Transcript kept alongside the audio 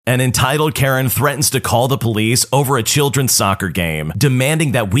An entitled Karen threatens to call the police over a children's soccer game,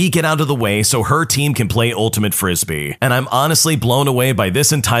 demanding that we get out of the way so her team can play Ultimate Frisbee. And I'm honestly blown away by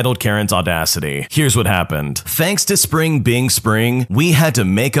this entitled Karen's audacity. Here's what happened. Thanks to spring being spring, we had to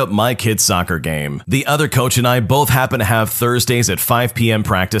make up my kid's soccer game. The other coach and I both happen to have Thursdays at 5 p.m.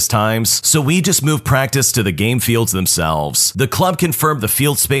 practice times, so we just moved practice to the game fields themselves. The club confirmed the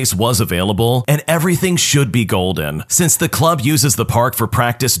field space was available, and everything should be golden. Since the club uses the park for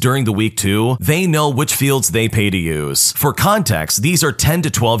practice during the week too, they know which fields they pay to use. For context, these are 10 to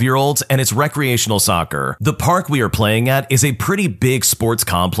 12-year-olds and it's recreational soccer. The park we are playing at is a pretty big sports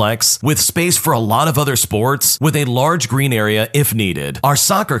complex with space for a lot of other sports with a large green area if needed. Our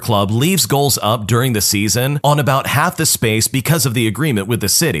soccer club leaves goals up during the season on about half the space because of the agreement with the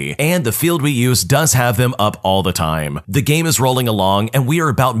city, and the field we use does have them up all the time. The game is rolling along and we are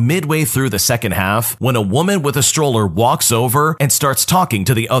about midway through the second half when a woman with a stroller walks over and starts talking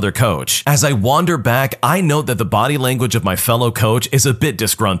to the other coach. As I wander back, I note that the body language of my fellow coach is a bit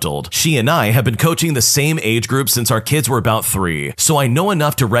disgruntled. She and I have been coaching the same age group since our kids were about 3, so I know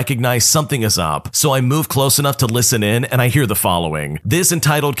enough to recognize something is up. So I move close enough to listen in and I hear the following. This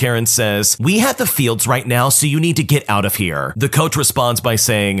entitled Karen says, "We have the fields right now, so you need to get out of here." The coach responds by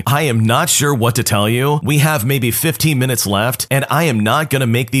saying, "I am not sure what to tell you. We have maybe 15 minutes left, and I am not gonna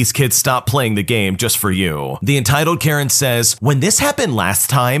make these kids stop playing the game just for you." The entitled Karen says, "When this happened last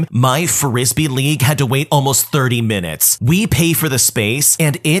time, my Frisbee league had to wait almost 30 minutes. We pay for the space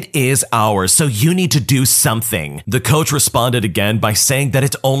and it is ours, so you need to do something." The coach responded again by saying that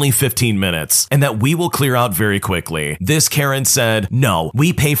it's only 15 minutes and that we will clear out very quickly. This Karen said, "No,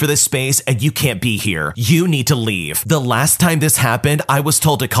 we pay for this space and you can't be here. You need to leave. The last time this happened, I was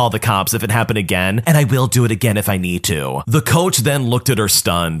told to call the cops if it happened again, and I will do it again if I need to." The coach then looked at her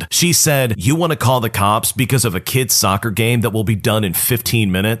stunned. She said, "You want to call the cops because of a kid's soccer game that will be done in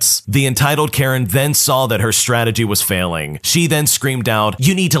 15 minutes? The entitled Karen then saw that her strategy was failing. She then screamed out,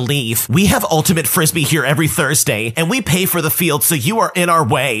 "You need to leave. We have Ultimate Frisbee here every Thursday, and we pay for the field, so you are in our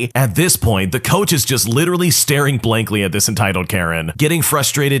way." At this point, the coach is just literally staring blankly at this entitled Karen. Getting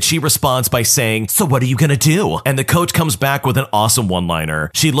frustrated, she responds by saying, "So what are you gonna do?" And the coach comes back with an awesome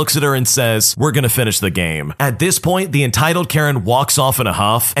one-liner. She looks at her and says, "We're gonna finish the game." At this point, the entitled Karen walks off in a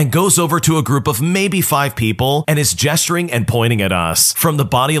huff and goes over to a group of maybe 5 people and is gesturing and pointing at us. From the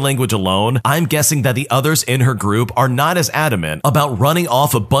body language alone, I'm guessing that the others in her group are not as adamant about running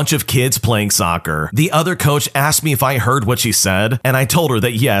off a bunch of kids playing soccer. The other coach asked me if I heard what she said, and I told her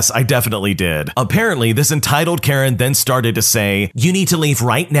that yes, I definitely did. Apparently, this entitled Karen then started to say, "You need to leave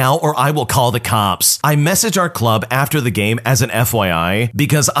right now or I will call the cops." I messaged our club after the game as an FYI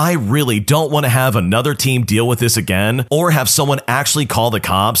because I really don't want to have another team deal with this again or have someone actually call the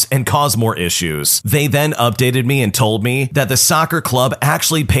cops and cause more issues. They then updated me and told me that the soccer club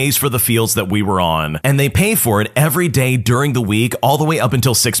actually pays for the fields that we were on, and they pay for it every day during the week all the way up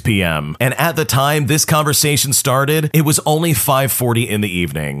until 6 p.m. And at the time this conversation started, it was only 5:40 in the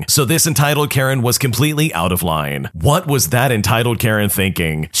evening. So this entitled Karen was completely out of line. What was that entitled Karen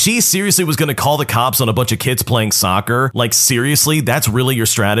thinking? She seriously was going to call the cops on a bunch of kids playing soccer? Like seriously, that's really your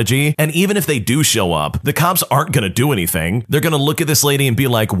strategy? And even if they do show up, the cops aren't going to do anything. They're going to look at this lady and be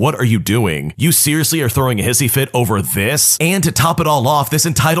like, "What are you doing? You seriously are throwing a hissy fit over this?" And to top it all off, this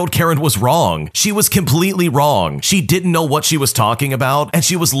entitled Karen was wrong. She was completely wrong. She didn't know what she was talking about, and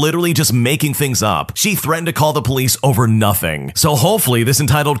she was literally just making things up. She threatened to call the police over nothing. So hopefully this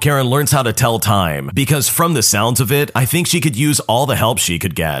entitled Karen learns how to tell time, because from the sounds of it, I think she could use all the help she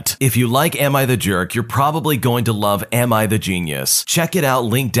could get. If you like Am I the Jerk, you're probably going to love Am I the Genius. Check it out,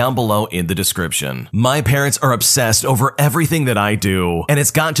 link down below in the description. My parents are obsessed over everything that I do, and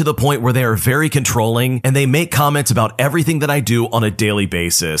it's gotten to the point where they are very controlling, and they make comments about everything that I do on a daily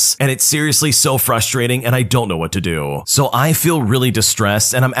basis, and it's seriously so frustrating and I don't know what to do. So I feel really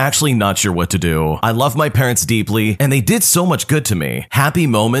distressed and I'm actually not sure what to do. I love my parents deeply and they did so much good to me. Happy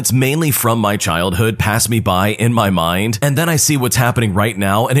moments mainly from my childhood pass me by in my mind, and then I see what's happening right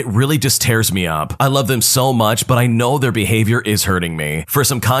now and it really just tears me up. I love them so much, but I know their behavior is hurting me. For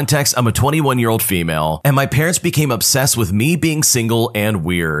some context, I'm a 21-year-old female and my parents became obsessed with me being single and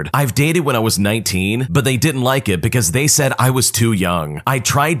weird. I've dated when I was 19, but they didn't like it because they said I was too young. I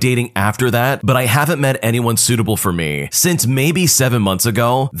tried dating after that, but I haven't met anyone suitable for me. Since maybe 7 months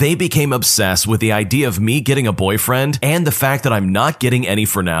ago, they became obsessed with the idea of me getting a boyfriend and the fact that I'm not getting any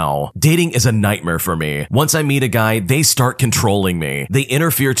for now. Dating is a nightmare for me. Once I meet a guy, they start controlling me. They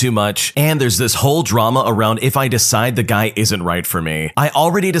interfere too much, and there's this whole drama around if I decide the guy isn't right for me. I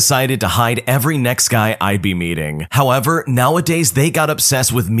already decided to hide every next guy I'd be meeting. However, nowadays they got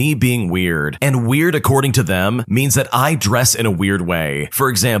obsessed with me being weird, and weird according to them means that I dress in a weird weird way. For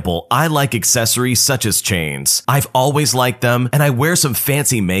example, I like accessories such as chains. I've always liked them, and I wear some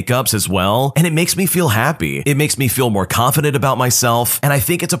fancy makeups as well, and it makes me feel happy. It makes me feel more confident about myself, and I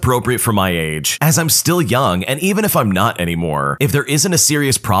think it's appropriate for my age, as I'm still young, and even if I'm not anymore. If there isn't a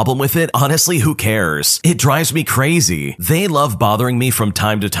serious problem with it, honestly, who cares? It drives me crazy. They love bothering me from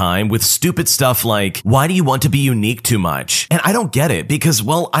time to time with stupid stuff like, why do you want to be unique too much? And I don't get it because,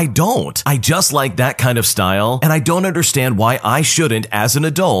 well, I don't. I just like that kind of style, and I don't understand why I shouldn't, as an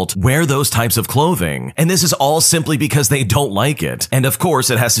adult, wear those types of clothing. And this is all simply because they don't like it. And of course,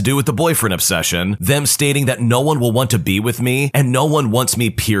 it has to do with the boyfriend obsession, them stating that no one will want to be with me, and no one wants me,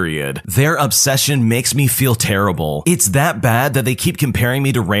 period. Their obsession makes me feel terrible. It's that bad that they keep comparing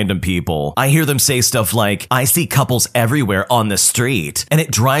me to random people. I hear them say stuff like, I see couples everywhere on the street, and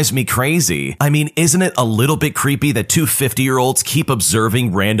it drives me crazy. I mean, isn't it a little bit creepy that two 50-year-olds keep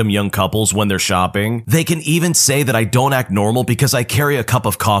observing random young couples when they're shopping? They can even say that I don't act normal because I carry a cup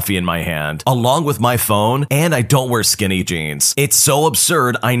of coffee in my hand, along with my phone, and I don't wear skinny jeans. It's so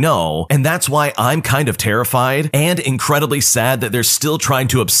absurd, I know, and that's why I'm kind of terrified and incredibly sad that they're still trying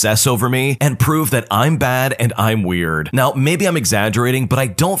to obsess over me and prove that I'm bad and I'm weird. Now, maybe I'm exaggerating, but I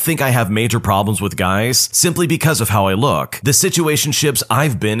don't think I have major problems with guys simply because of how I look. The situationships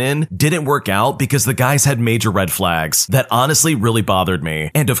I've been in didn't work out because the guys had major red flags that honestly really bothered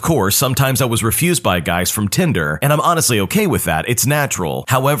me. And of course, sometimes I was refused by guys from Tinder, and I'm honestly okay with that. It's natural.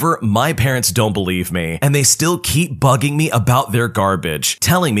 However, my parents don't believe me, and they still keep bugging me about their garbage,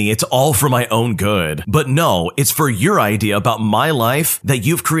 telling me it's all for my own good. But no, it's for your idea about my life that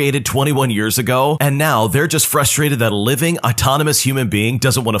you've created 21 years ago, and now they're just frustrated that a living, autonomous human being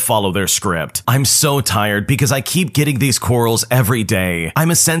doesn't want to follow their script. I'm so tired because I keep getting these quarrels every day.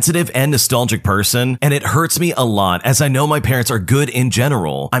 I'm a sensitive and nostalgic person, and it hurts me a lot as I know my parents are good in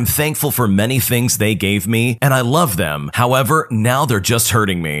general. I'm thankful for many things they gave me, and I love them. However, now they're just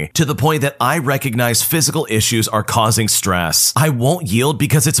hurting me, to the point that I recognize physical issues are causing stress. I won't yield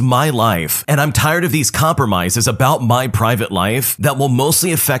because it's my life, and I'm tired of these compromises about my private life that will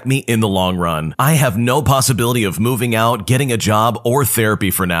mostly affect me in the long run. I have no possibility of moving out, getting a job, or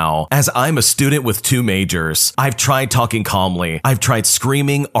therapy for now, as I'm a student with 2 majors. I've tried talking calmly. I've tried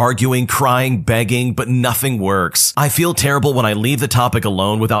screaming, arguing, crying, begging, but nothing works. I feel terrible when I leave the topic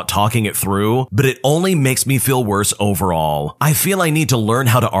alone without talking it through, but it only makes me feel worse overall. I feel I need to learn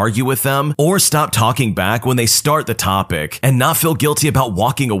how to argue with them or stop talking back when they start the topic and not feel guilty about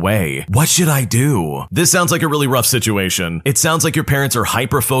walking away. What should I do? This sounds like a really rough situation. It sounds like your parents are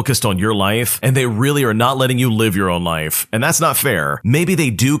hyper-focused on your life and they really are not letting you live your own life. And that's not fair. Maybe they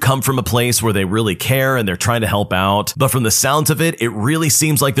do come from a place where they really care and they're trying to help out, but from the sounds of it, it really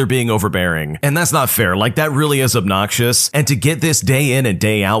seems like they're being overbearing. And that's not fair. Like, that really is obnoxious. And to get this day in and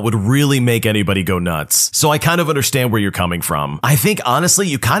day out would really make anybody go nuts. So I kind of understand where you're coming from. I think honestly,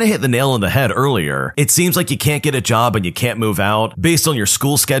 you kind of hit the nail on the head earlier. It seems like you can't get a job and you can't move out based on your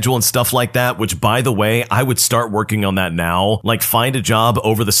school schedule and stuff like that, which, by the way, I would start working on that now. Like, find a job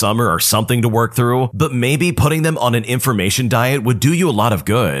over the summer or something to work through. But maybe putting them on an information diet would do you a lot of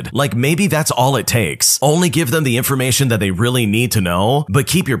good. Like, maybe that's all it takes. Only give them the information that they really need to know, but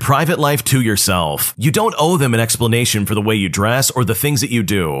keep your private life to yourself. You don't owe them an explanation for the way you dress or the things that you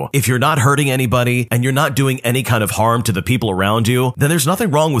do. If you're not hurting anybody and you're not doing any kind of harm to the people around you, then there's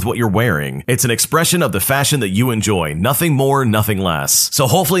nothing wrong with what you're wearing. It's an expression of the fashion that you enjoy, nothing more, nothing less. So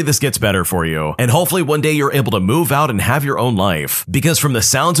hopefully this gets better for you, and hopefully one day you're able to move out and have your own life. Because from the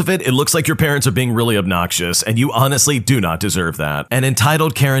sounds of it, it looks like your parents are being really obnoxious, and you honestly do not deserve that. An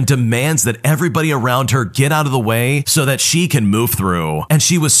entitled Karen demands that everybody around her get out of the way so that she can move through. And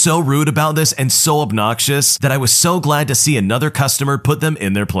she was so rude about this and so obnoxious that I was so glad to see another customer put them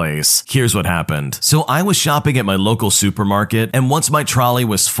in their place. Here's what happened. So I was shopping at my local supermarket, and once my trolley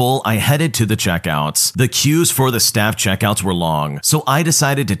was full, I headed to the checkouts. The queues for the staff checkouts were long, so I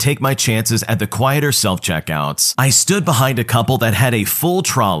decided to take my chances at the quieter self-checkouts. I stood behind a couple that had a full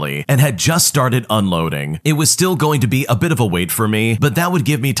trolley and had just started unloading. It was still going to be a bit of a wait for me, but that would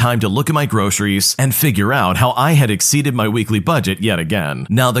give me time to look at my groceries and figure out how I had exceeded my weekly budget yet again.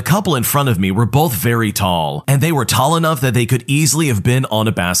 Now, the couple in front of me were both very tall, and they were tall enough that they could easily have been on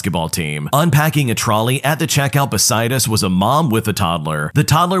a basketball team. Unpacking a trolley at the checkout beside us was a mom with a toddler. The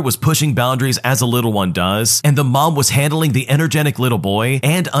toddler was pushing boundaries as a little one does, and the mom was handling the energetic little boy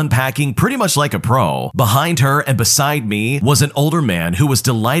and unpacking pretty much like a pro. Behind her and beside me was an older man who was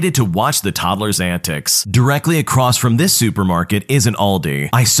delighted to watch the toddler's antics. Directly across from this supermarket is an Aldi.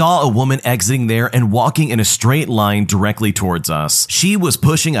 I saw a woman exiting there and walking in a straight line directly towards us. She was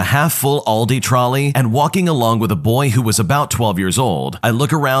pushing a half-full Aldi trolley and walking along with a boy who was about 12 years old. I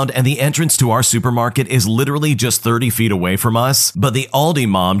look around and the entrance to our supermarket is literally just 30 30 feet away from us, but the Aldi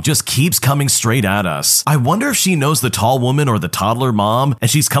mom just keeps coming straight at us. I wonder if she knows the tall woman or the toddler mom and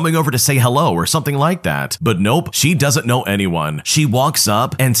she's coming over to say hello or something like that. But nope, she doesn't know anyone. She walks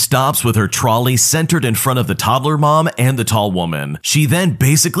up and stops with her trolley centered in front of the toddler mom and the tall woman. She then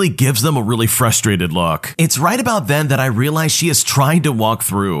basically gives them a really frustrated look. It's right about then that I realize she is trying to walk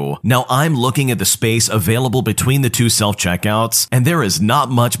through. Now I'm looking at the space available between the two self-checkouts, and there is not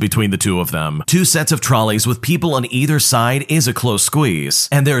much between the two of them. Two sets of trolleys with people on either side is a close squeeze,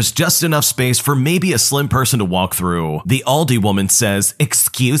 and there's just enough space for maybe a slim person to walk through. The Aldi woman says,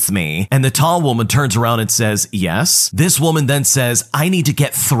 "Excuse me," and the tall woman turns around and says, "Yes." This woman then says, "I need to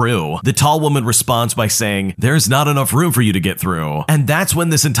get through." The tall woman responds by saying, "There's not enough room for you to get through." And that's when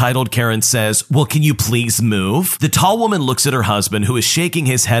this entitled Karen says, "Well, can you please move?" The tall woman looks at her husband, who is shaking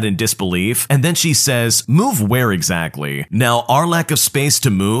his head in disbelief, and then she says, "Move where exactly?" Now, our lack of space to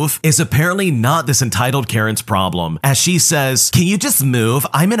move is apparently not this entitled Karen's problem, as she says, "Can you just move?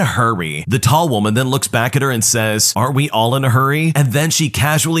 I'm in a hurry." The tall woman then looks back at her and says, "Aren't we all in a hurry?" And then she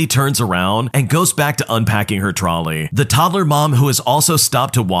casually turns around and goes back to unpacking her trolley. The toddler mom, who has also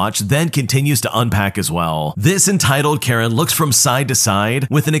stopped to watch, then continues to unpack as well. This entitled Karen looks from side to side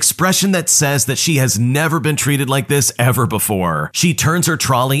with an expression that says that she has never been treated like this ever before. She turns her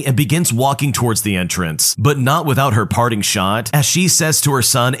trolley and begins walking towards the entrance, but not without her parting shot, as she says to her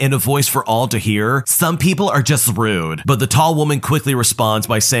son in a voice for all to hear, "Some people are just rude." But the tall woman quickly responds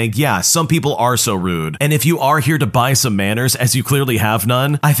by saying, "Yeah, some people are so rude. And if you are here to buy some manners, as you clearly have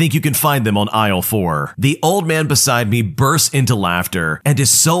none, I think you can find them on aisle 4. The old man beside me bursts into laughter and is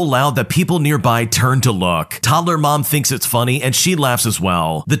so loud that people nearby turn to look. Toddler mom thinks it's funny and she laughs as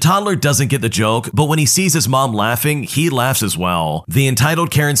well. The toddler doesn't get the joke, but when he sees his mom laughing, he laughs as well. The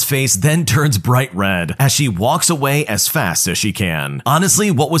entitled Karen's face then turns bright red as she walks away as fast as she can.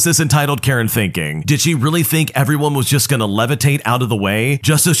 Honestly, what was this entitled Karen thinking? Did she really think everyone was just gonna levitate out of the way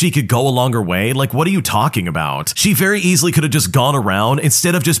just so she could go along her way? Like, what are you talking about? She very easily could have just gone around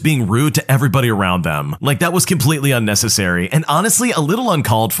instead of just being rude to everybody around them. Like, that was completely unnecessary and honestly a little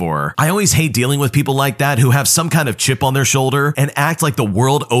uncalled for. I always hate dealing with people like that who have some kind of chip on their shoulder and act like the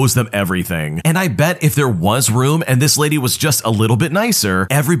world owes them everything. And I bet if there was room and this lady was just a little bit nicer,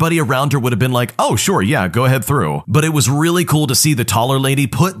 everybody around her would have been like, "Oh, sure, yeah, go ahead through." But it was really cool to see the taller lady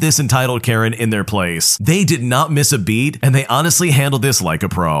put this entitled Karen in their place. They did not miss a beat, and they honestly handled this like a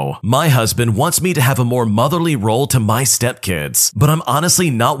pro. My husband wants me to have a more motherly role to my stepkids, but I'm honestly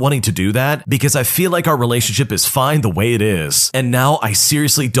not wanting to do that because I feel like our relationship is fine the way it is, and now I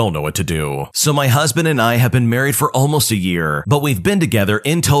seriously don't know what to do. So my husband and I have been married for almost a year, but we've been together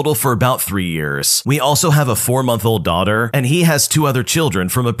in total for about 3 years. We also have a 4-month-old daughter, and he has 2 other children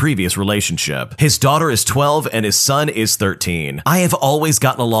from a previous relationship. His daughter is 12 and his son is 13. I have always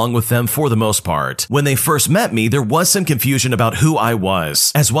gotten along with them for the most part. When they first met me, there was some confusion about who I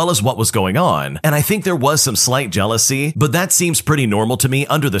was, as well as what was going on, and I think there was some slight jealousy, but that seems pretty normal to me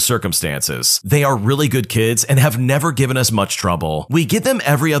under the circumstances. They are really good kids and have never given us much trouble. We get them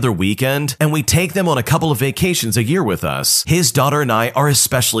every other weekend, and we take them on a couple of vacations a year with us. His daughter and I are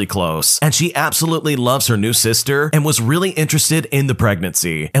especially close, and she absolutely loves her new sister and was really interested in the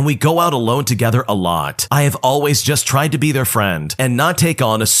pregnancy, and we go out alone together a lot. I have always just tried to be their friend and not take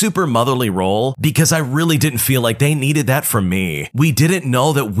on a super motherly role because I really didn't feel like they needed that from me. We didn't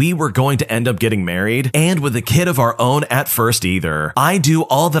know that we were going to end up getting married and with a kid of our own at first either. I do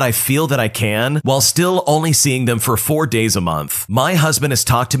all that I feel that I can while still only seeing them for 4 days a month. My husband has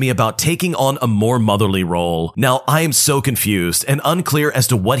talked to me about taking on a more motherly role. Now, I am so confused and unclear as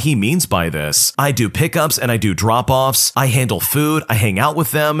to what he means by this. I do pickups and I do drop-offs. I handle food, I hang out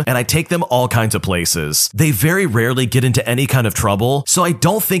with them, and I take them all kinds of places. They very rarely get into any kind of trouble, so I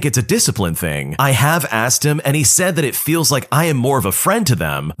don't think it's a discipline thing. I have asked him, and he said that it feels like I am more of a friend to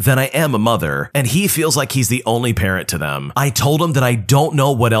them than I am a mother, and he feels like he's the only parent to them. I told him that I don't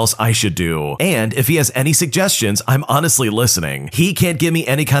know what else I should do, and if he has any suggestions, I'm honestly listening. He can't give me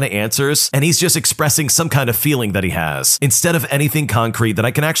any kind of answers, and he's just expressing some kind of feeling that he has, instead of anything concrete that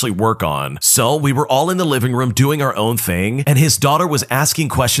I can actually work on. So we were all in the living room doing our own thing, and his daughter was asking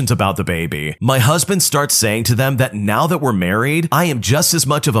questions about the baby. My husband starts saying to them that now that we're married, I am just as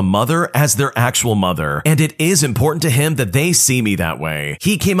much of a mother as their actual mother, and it is important to him that they see me that way.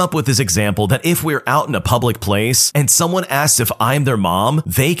 He came up with this example that if we're out in a public place and someone asks if I'm their mom,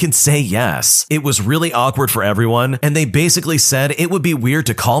 they can say yes. It was really awkward for everyone, and they basically said it would be weird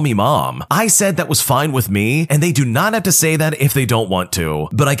to call me mom. I said that was fine with me, and they do not have to say that if they don't want to,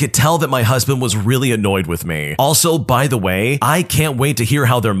 but I could tell that my husband was really annoyed with me. Also, by the way, I can't wait to hear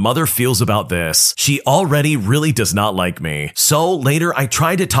how their mother feels about this. She already really does not like me. So later, I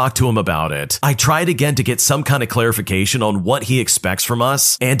tried to talk to him about it. I tried again can to get some kind of clarification on what he expects from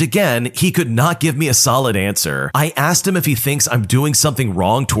us. And again, he could not give me a solid answer. I asked him if he thinks I'm doing something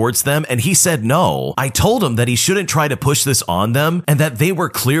wrong towards them, and he said no. I told him that he shouldn't try to push this on them and that they were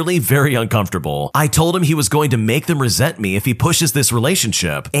clearly very uncomfortable. I told him he was going to make them resent me if he pushes this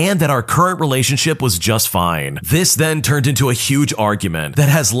relationship, and that our current relationship was just fine. This then turned into a huge argument that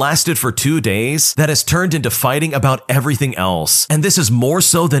has lasted for 2 days, that has turned into fighting about everything else. And this is more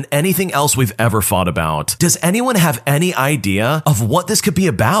so than anything else we've ever fought about. Does anyone have any idea of what this could be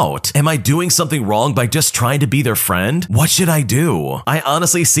about? Am I doing something wrong by just trying to be their friend? What should I do? I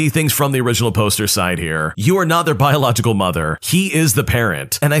honestly see things from the original poster side here. You are not their biological mother. He is the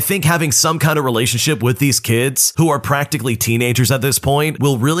parent. And I think having some kind of relationship with these kids, who are practically teenagers at this point,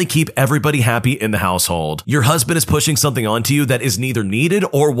 will really keep everybody happy in the household. Your husband is pushing something onto you that is neither needed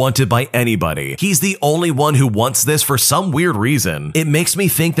or wanted by anybody. He's the only one who wants this for some weird reason. It makes me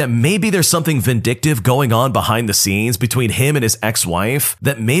think that maybe there's something vindictive going on behind the scenes between him and his ex-wife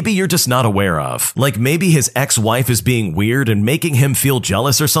that maybe you're just not aware of. Like maybe his ex-wife is being weird and making him feel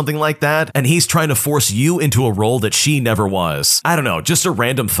jealous or something like that, and he's trying to force you into a role that she never was. I don't know, just a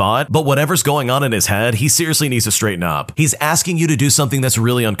random thought, but whatever's going on in his head, he seriously needs to straighten up. He's asking you to do something that's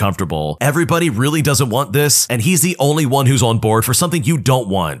really uncomfortable. Everybody really doesn't want this, and he's the only one who's on board for something you don't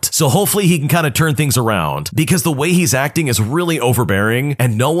want. So hopefully he can kind of turn things around, because the way he's acting is really overbearing,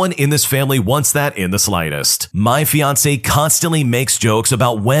 and no one in this family wants that in the slightest. My fiance constantly makes jokes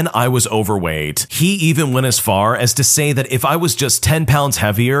about when I was overweight. He even went as far as to say that if I was just 10 pounds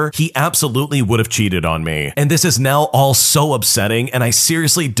heavier, he absolutely would have cheated on me. And this is now all so upsetting, and I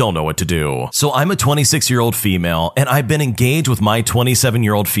seriously don't know what to do. So I'm a 26-year-old female, and I've been engaged with my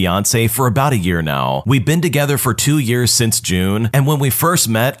 27-year-old fiance for about a year now. We've been together for 2 years since June, and when we first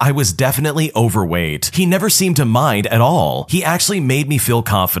met, I was definitely overweight. He never seemed to mind at all. He actually made me feel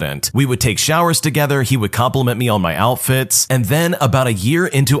confident. We would take showers together, he would compliment me on my outfits, and then about a year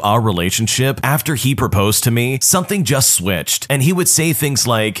into our relationship, after he proposed to me, something just switched, and he would say things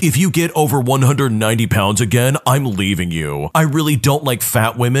like, "If you get over 190 pounds again, I'm leaving you. I really don't like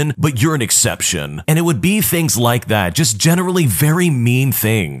fat women, but you're an exception." And it would be things like that, just generally very mean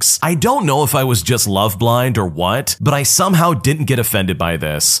things. I don't know if I was just love blind or what, but I somehow didn't get offended by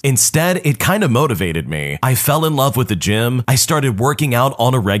this. Instead, it kind of motivated me. I fell in love with the gym, I started working out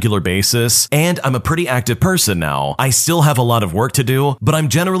on a regular basis, and I'm a pretty active person now. I still have a lot of work to do, but I'm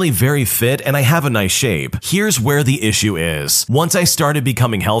generally very fit and I have a nice shape. Here's where the issue is. Once I started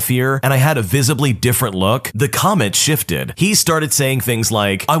becoming healthier and I had a visibly different look, the comments shifted. He started saying things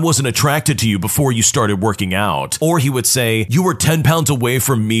like, "I wasn't attracted to you before you started working out." Or he would say, "You were 10 pounds away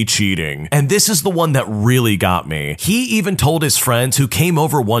from me cheating." And this is the one that really got me. He even told his friends who came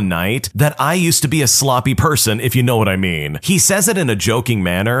over one night that I used to be a sloppy person, if you know what I mean. He says it in a joking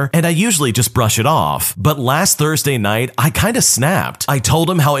manner, and I usually just brush it off. But last Thursday night, I kind of snapped. I told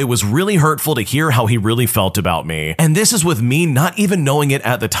him how it was really hurtful to hear how he really felt about me. And this is with me not even knowing it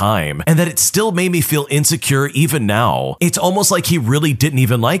at the time, and that it still made me feel insecure even now. It's almost like he really didn't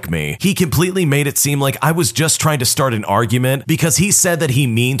even like me. He completely made it seem like I was just trying to start an argument because he said that he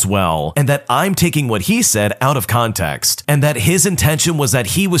means well, and that I'm taking what he said out of context, and that his intention was that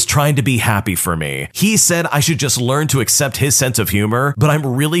he was trying to be happy for me. He said I should just learn to accept his sense of humor, but I'm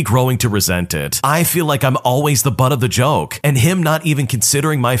really growing to resent it. I feel like I'm always the butt of the joke, and him not even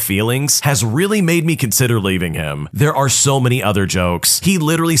considering my feelings has really made me consider leaving him. There are so many other jokes. He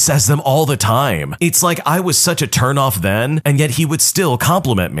literally says them all the time. It's like I was such a turnoff then, and yet he would still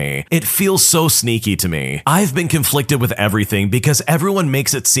compliment me. It feels so sneaky to me. I've been conflicted with everything because everyone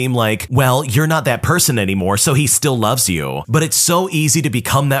makes it seem like, well, you're not that person anymore, so he still loves you. But it's so easy to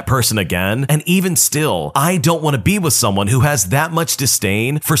become that person again, and even still, I don't want to be with someone who has that much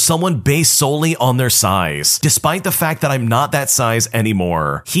disdain for someone based solely on their size, despite the fact that I'm not that size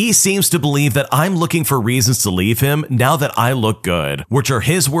anymore. He seems to believe that I'm looking for reasons to leave him now that I look good, which are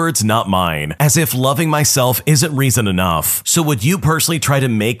his words, not mine, as if loving myself isn't reason enough. So would you personally try to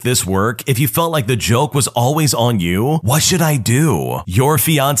make this work if you felt like the joke was always on you? What should I do? Your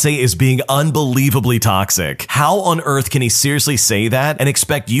fiance is being unbelievably toxic. How on earth can he seriously say that and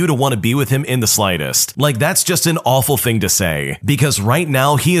expect you to want to be with him in the slightest? Like, that's just an awful thing to say, because right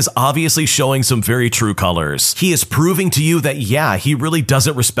now he is obviously showing some very true colors. He is proving to you that, yeah, he really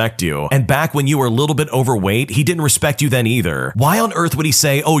doesn't respect you, and back when you were a little bit overweight, he didn't respect you then either. Why on earth would he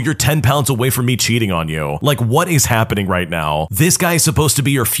say, "Oh, you're 10 pounds away from me cheating on you"? Like, what is happening right now? This guy is supposed to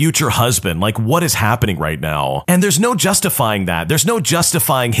be your future husband. Like, what is happening right now? And there's no justifying that. There's no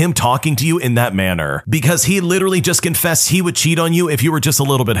justifying him talking to you in that manner, because he literally just confessed he would cheat on you if you were just a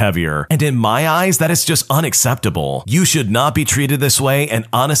little bit heavier. And in my eyes, that is just unacceptable. You should not be treated this way, and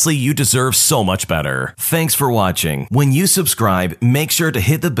honestly, you deserve deserve so much better. Thanks for watching. When you subscribe, make sure to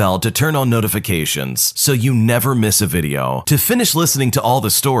hit the bell to turn on notifications so you never miss a video. To finish listening to all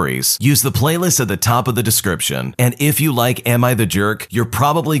the stories, use the playlist at the top of the description. And if you like Am I the Jerk, you're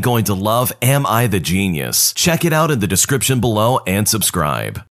probably going to love Am I the Genius. Check it out in the description below and subscribe.